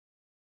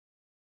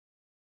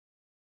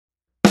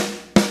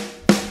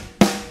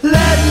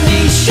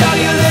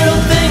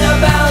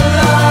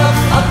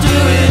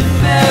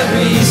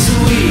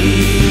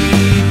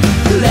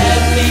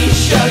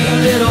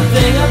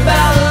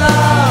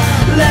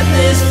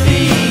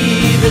be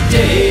the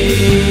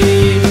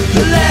day.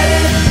 Let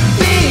it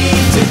be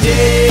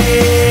today.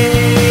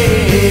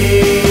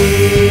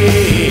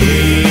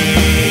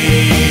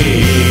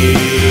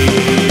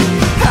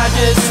 I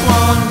just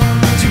want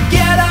to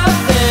get out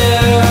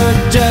there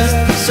just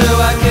so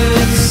I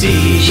could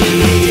see.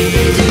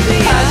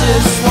 I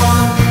just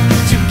want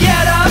to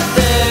get out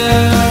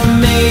there,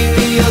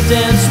 maybe you'll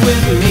dance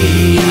with me.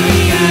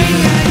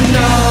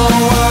 No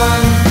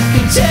one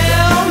can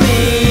tell me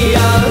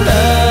our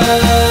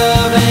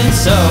love ain't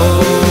so.